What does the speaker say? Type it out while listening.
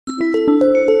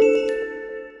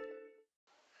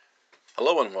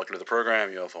Hello and welcome to the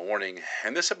program UFO Warning.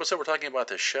 In this episode, we're talking about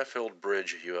the Sheffield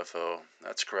Bridge UFO.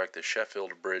 That's correct, the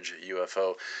Sheffield Bridge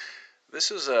UFO. This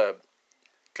is a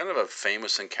kind of a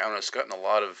famous encounter. It's gotten a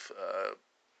lot of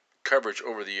coverage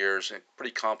over the years. A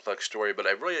pretty complex story, but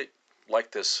I really like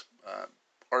this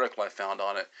article I found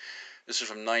on it. This is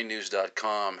from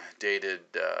 9news.com, dated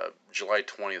July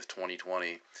 20th,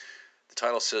 2020. The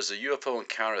title says the UFO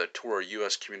encounter that tore a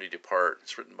U.S. community apart.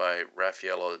 It's written by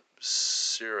Raffaello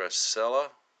Ciracella.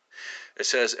 It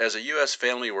says, as a U.S.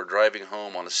 family were driving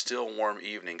home on a still warm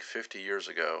evening 50 years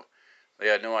ago, they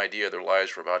had no idea their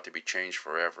lives were about to be changed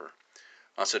forever.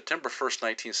 On September 1st,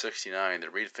 1969, the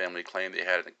Reed family claimed they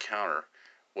had an encounter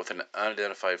with an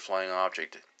unidentified flying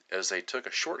object as they took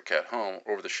a shortcut home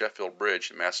over the Sheffield Bridge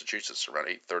in Massachusetts around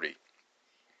 8:30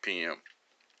 p.m.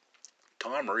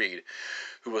 Tom Reed,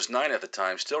 who was 9 at the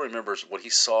time, still remembers what he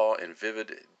saw in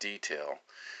vivid detail.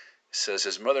 He says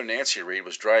his mother, Nancy Reed,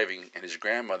 was driving and his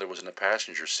grandmother was in the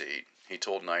passenger seat. He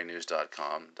told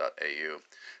 9news.com.au.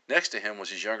 Next to him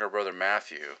was his younger brother,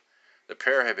 Matthew. The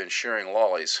pair had been sharing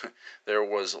lollies. There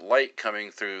was light coming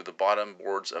through the bottom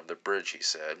boards of the bridge, he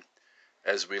said.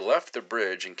 As we left the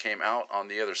bridge and came out on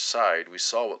the other side, we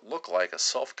saw what looked like a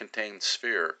self-contained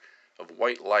sphere of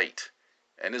white light,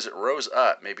 and as it rose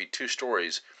up, maybe 2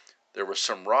 stories, there were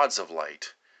some rods of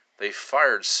light. They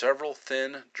fired several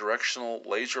thin, directional,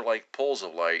 laser-like pulls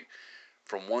of light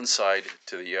from one side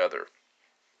to the other.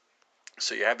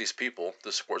 So you have these people,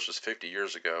 this of course was 50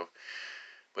 years ago,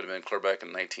 would have been clear back in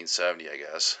 1970, I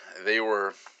guess. They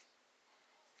were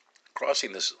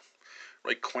crossing this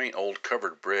really quaint old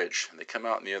covered bridge, and they come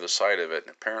out on the other side of it,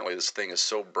 and apparently this thing is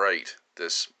so bright,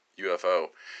 this UFO,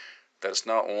 that it's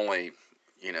not only,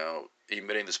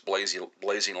 emitting this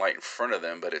blazing light in front of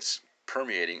them, but it's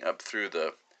permeating up through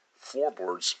the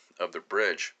floorboards of the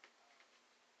bridge.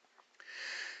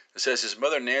 It says his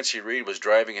mother, Nancy Reed, was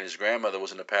driving and his grandmother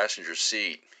was in the passenger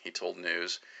seat, he told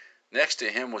News. Next to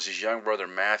him was his young brother,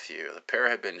 Matthew. The pair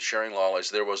had been sharing lollies.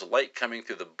 There was light coming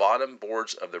through the bottom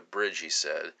boards of the bridge, he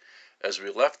said. As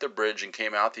we left the bridge and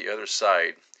came out the other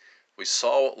side, we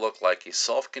saw what looked like a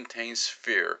self-contained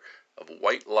sphere of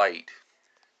white light.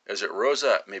 As it rose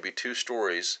up, maybe 2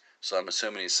 stories, so I'm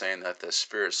assuming he's saying that the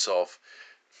sphere itself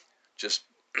just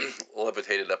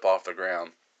levitated up off the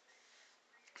ground.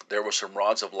 There were some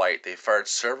rods of light. They fired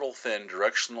several thin,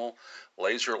 directional,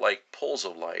 laser-like pulls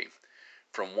of light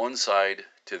from one side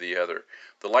to the other.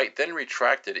 The light then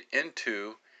retracted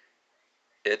into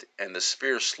it, and the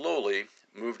sphere slowly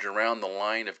moved around the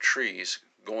line of trees,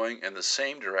 going in the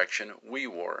same direction we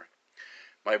were.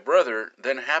 My brother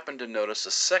then happened to notice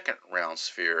a second round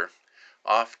sphere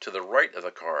off to the right of the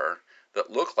car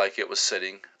that looked like it was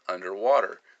sitting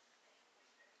underwater.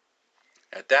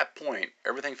 At that point,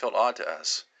 everything felt odd to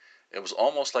us. It was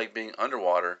almost like being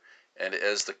underwater, and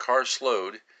as the car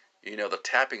slowed, the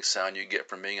tapping sound you get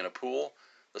from being in a pool,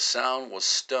 the sound was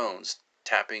stones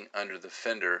tapping under the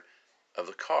fender of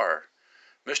the car.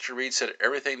 Mr. Reed said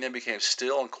everything then became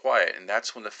still and quiet, and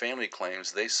that's when the family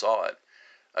claims they saw it,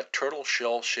 a turtle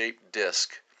shell-shaped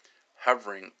disc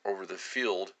hovering over the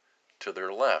field to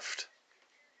their left.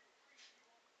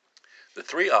 The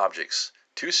 3 objects,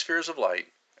 2 spheres of light,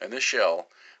 and the shell,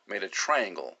 made a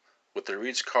triangle with the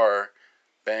Reed's car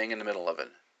bang in the middle of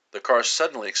it. The car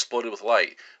suddenly exploded with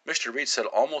light. Mr. Reed said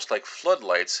almost like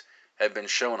floodlights had been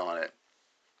shown on it.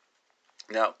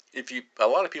 Now, a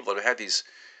lot of people have had these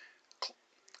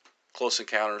close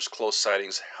encounters, close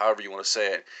sightings, however you want to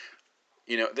say it.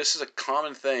 This is a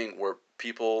common thing where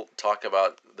people talk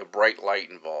about the bright light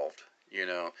involved.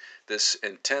 This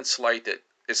intense light that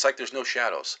it's like there's no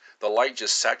shadows. The light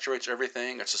just saturates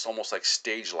everything. It's just almost like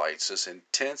stage lights. This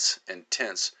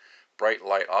intense bright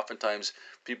light. Oftentimes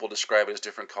people describe it as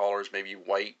different colors, maybe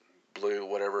white, blue,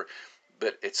 whatever.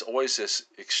 But it's always this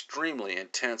extremely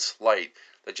intense light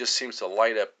that just seems to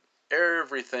light up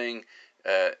everything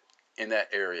in that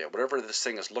area. Whatever this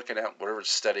thing is looking at, whatever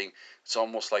it's studying, it's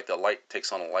almost like the light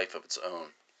takes on a life of its own.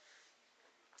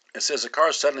 It says the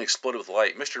car suddenly exploded with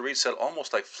light. Mr. Reed said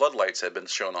almost like floodlights had been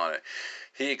shown on it.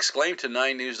 He exclaimed to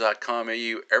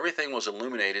 9news.com.au, everything was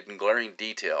illuminated in glaring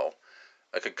detail.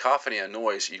 A cacophony of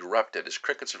noise erupted as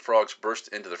crickets and frogs burst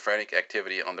into the frantic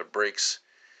activity on the banks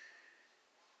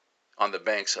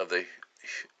of the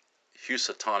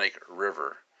Housatonic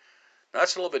River. Now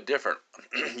that's a little bit different.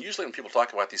 Usually when people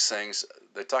talk about these things,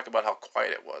 they talk about how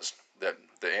quiet it was, that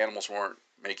the animals weren't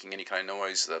making any kind of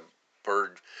noise, the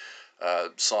bird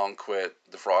song quit,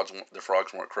 the frogs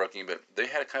weren't croaking, but they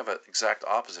had a kind of an exact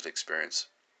opposite experience.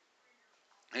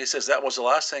 He says that was the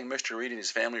last thing Mr. Reed and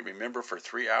his family remember for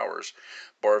 3 hours,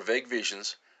 bar vague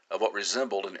visions of what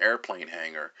resembled an airplane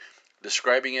hangar.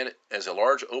 describing it as a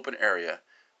large open area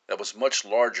that was much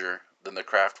larger than the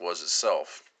craft was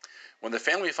itself. When the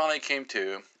family finally came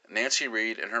to, Nancy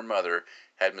Reed and her mother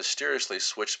had mysteriously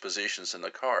switched positions in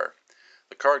the car.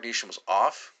 The car ignition was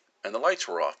off, and the lights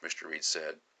were off, Mr. Reed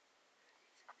said.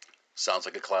 Sounds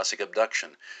like a classic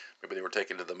abduction. Maybe they were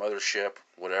taken to the mothership,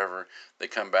 whatever. They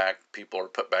come back, people are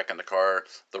put back in the car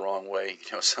the wrong way.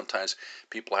 Sometimes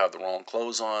people have the wrong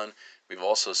clothes on. We've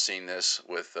also seen this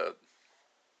with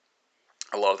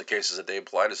a lot of the cases that Dave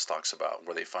Paulides talks about,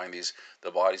 where they find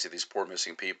the bodies of these poor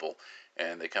missing people,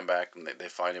 and they come back and they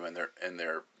find them and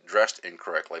they're dressed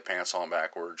incorrectly, pants on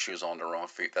backward, shoes on the wrong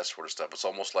feet, that sort of stuff. It's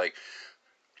almost like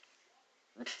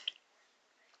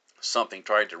something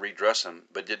tried to redress them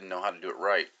but didn't know how to do it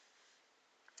right.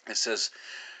 It says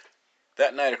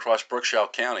that night across Berkshire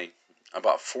County,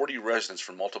 about 40 residents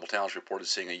from multiple towns reported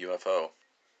seeing a UFO.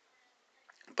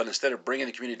 But instead of bringing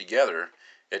the community together,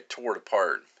 it tore it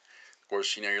apart. Of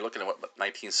course, you're looking at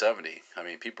 1970. I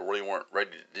mean, people really weren't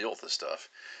ready to deal with this stuff.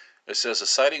 It says the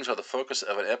sightings are the focus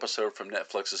of an episode from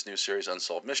Netflix's new series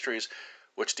Unsolved Mysteries,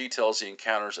 which details the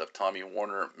encounters of Tommy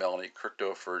Warner, Melanie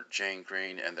Kirkdofer, Jane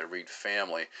Green, and the Reed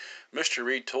family. Mr.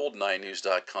 Reed told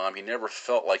 9news.com he never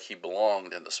felt like he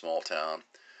belonged in the small town.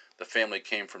 The family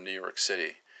came from New York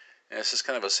City. And it's just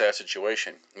kind of a sad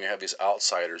situation. You have these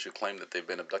outsiders who claim that they've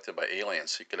been abducted by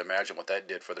aliens. You can imagine what that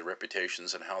did for their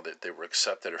reputations and how they were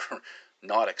accepted or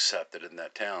not accepted in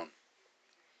that town.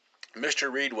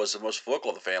 Mr. Reed was the most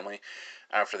vocal of the family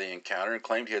after the encounter and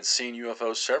claimed he had seen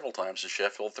UFOs several times in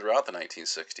Sheffield throughout the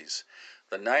 1960s.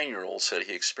 The 9-year-old said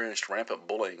he experienced rampant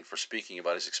bullying for speaking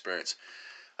about his experience.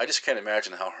 I just can't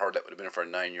imagine how hard that would have been for a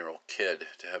 9-year-old kid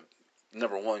to have,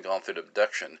 number one, gone through the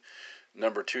abduction,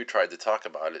 number two, tried to talk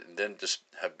about it, and then just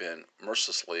have been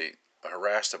mercilessly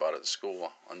harassed about it at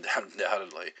school,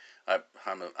 undoubtedly.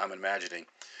 I'm imagining.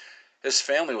 His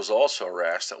family was also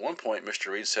harassed. At one point,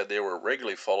 Mr. Reed said they were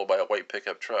regularly followed by a white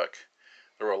pickup truck.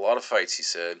 There were a lot of fights, he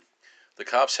said. The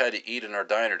cops had to eat in our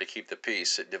diner to keep the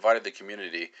peace. It divided the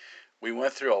community. We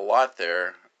went through a lot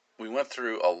there.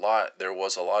 There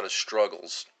was a lot of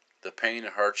struggles. The pain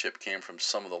and hardship came from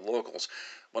some of the locals.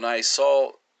 What I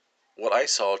saw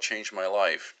changed my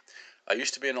life. I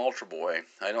used to be an altar boy.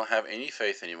 I don't have any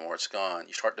faith anymore. It's gone.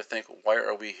 You start to think, why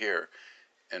are we here?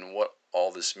 And what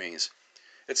all this means.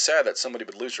 It's sad that somebody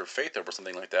would lose their faith over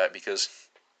something like that, because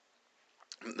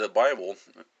the Bible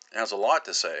has a lot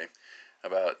to say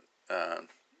about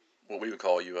what we would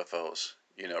call UFOs.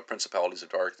 Principalities of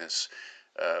darkness.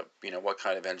 What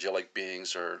kind of angelic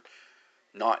beings or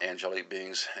not angelic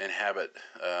beings inhabit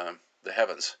the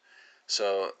heavens.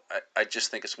 So I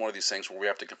just think it's one of these things where we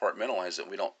have to compartmentalize it.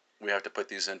 We have to put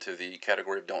these into the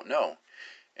category of don't know,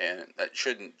 and that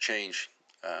shouldn't change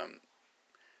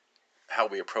how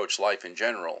we approach life in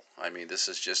general. I mean, this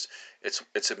is just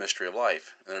it's a mystery of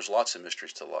life, and there's lots of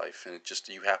mysteries to life. And just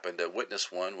you happen to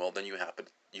witness one, well, then you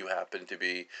happen to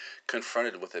be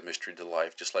confronted with a mystery to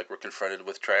life, just like we're confronted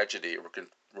with tragedy.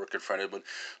 We're confronted when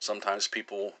sometimes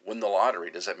people win the lottery.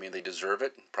 Does that mean they deserve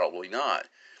it? Probably not.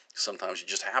 Sometimes it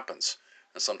just happens,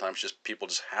 and sometimes just people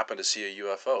just happen to see a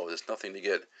UFO. There's nothing to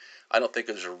get. I don't think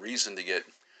there's a reason to get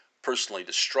personally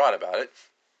distraught about it.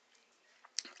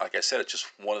 Like I said, it's just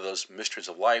one of those mysteries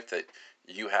of life that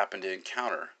you happen to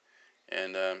encounter,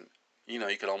 and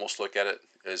you can almost look at it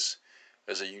as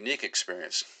a unique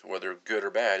experience, whether good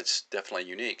or bad. It's definitely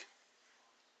unique.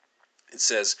 It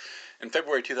says, in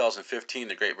February 2015,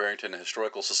 the Great Barrington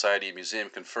Historical Society and Museum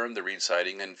confirmed the Reed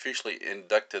sighting and officially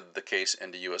inducted the case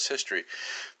into U.S. history.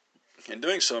 In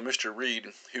doing so, Mr. Reed,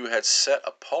 who had set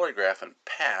a polygraph and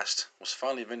passed, was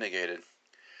finally vindicated.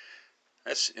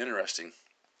 That's interesting.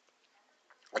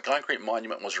 A concrete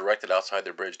monument was erected outside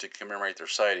their bridge to commemorate their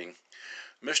sighting.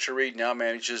 Mr. Reed now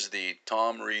manages the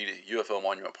Tom Reed UFO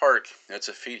Monument Park. It's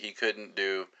a feat he couldn't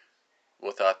do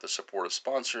without the support of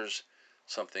sponsors,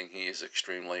 something he is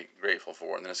extremely grateful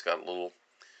for. And then it's got a little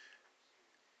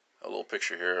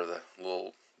picture here of the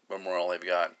little memorial they've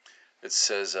got. It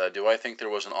says, do I think there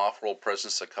was an off-world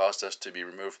presence that caused us to be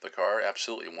removed from the car?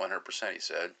 Absolutely, 100%, he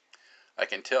said. I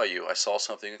can tell you, I saw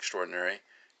something extraordinary,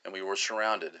 and we were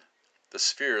surrounded. The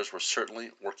spheres were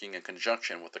certainly working in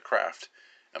conjunction with the craft,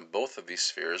 and both of these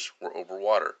spheres were over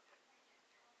water.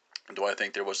 Do I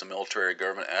think there was a military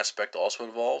government aspect also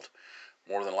involved?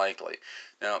 More than likely.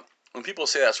 Now, when people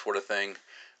say that sort of thing,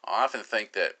 I often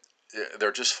think that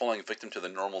they're just falling victim to the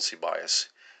normalcy bias.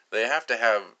 They have to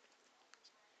have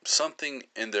something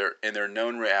in their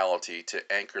known reality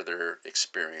to anchor their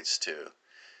experience to.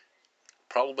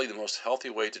 Probably the most healthy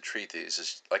way to treat these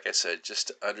is, like I said, just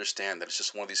to understand that it's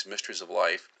just one of these mysteries of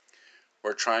life.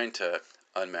 We're trying to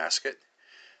unmask it,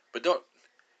 but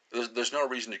There's no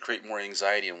reason to create more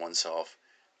anxiety in oneself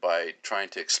by trying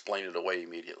to explain it away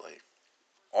immediately.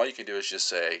 All you can do is just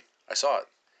say, I saw it.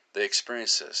 They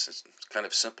experienced this. It's kind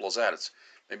of simple as that.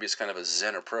 Maybe it's kind of a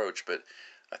Zen approach, but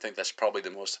I think that's probably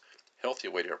the most healthy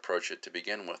way to approach it to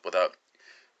begin with, without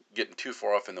getting too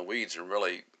far off in the weeds and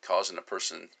really causing a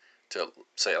person to,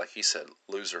 say, like he said,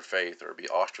 lose their faith or be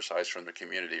ostracized from their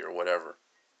community or whatever.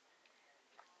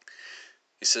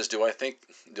 He says, "Do I think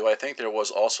there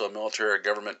was also a military or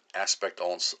government aspect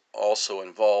also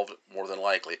involved? More than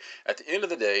likely. At the end of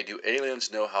the day, do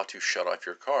aliens know how to shut off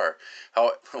your car?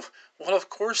 How? Well, of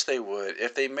course they would.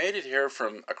 If they made it here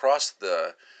from across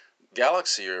the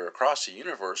galaxy or across the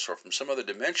universe or from some other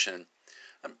dimension,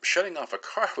 shutting off a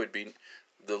car would be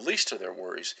the least of their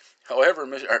worries. However,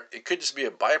 it could just be a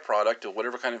byproduct of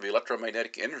whatever kind of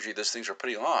electromagnetic energy these things are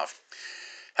putting off.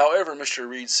 However, Mr.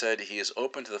 Reed said he is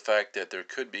open to the fact that there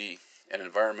could be an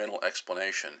environmental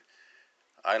explanation.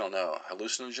 I don't know,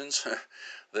 hallucinogens?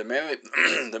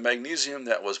 The magnesium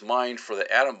that was mined for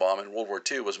the atom bomb in World War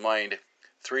II was mined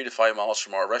 3 to 5 miles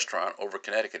from our restaurant over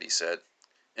Connecticut, he said.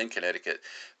 In Connecticut.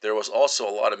 There was also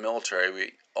a lot of military.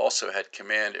 We also had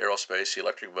Command Aerospace, the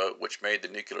electric boat, which made the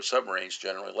nuclear submarines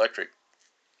General Electric.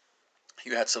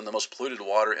 You had some of the most polluted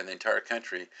water in the entire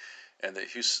country, and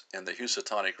the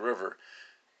Housatonic River.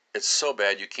 It's so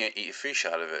bad you can't eat fish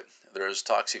out of it. There is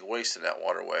toxic waste in that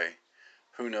waterway.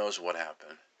 Who knows what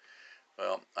happened?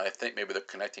 Well, I think maybe they're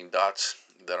connecting dots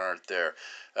that aren't there.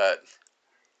 Uh,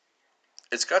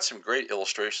 it's got some great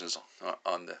illustrations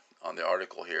on the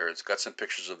article here. It's got some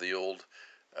pictures of the old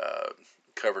uh,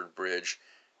 covered bridge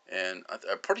and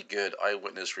a pretty good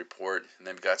eyewitness report. And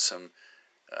they've got some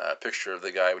picture of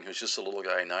the guy when he was just a little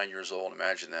guy, 9 years old.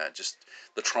 Imagine that, just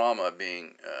the trauma of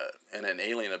being an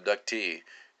alien abductee,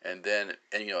 and in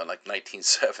like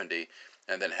 1970,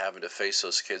 and then having to face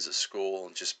those kids at school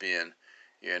and just being,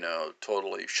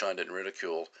 totally shunned and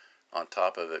ridiculed on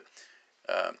top of it.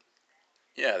 Um,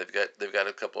 yeah, they've got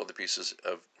a couple other pieces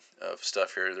of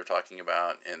stuff here they're talking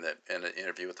about in an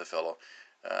interview with the fellow.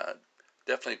 Uh,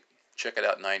 Definitely check it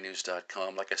out,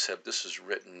 9news.com. Like I said, this was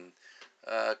written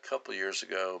a couple years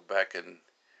ago, back in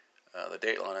the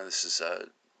date line. This is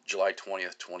July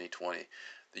 20th, 2020.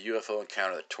 The UFO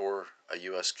encounter that tore a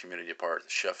U.S. community apart, the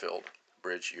Sheffield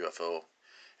Bridge UFO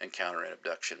encounter and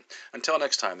abduction. Until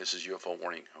next time, this is UFO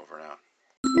Warning, over and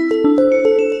out.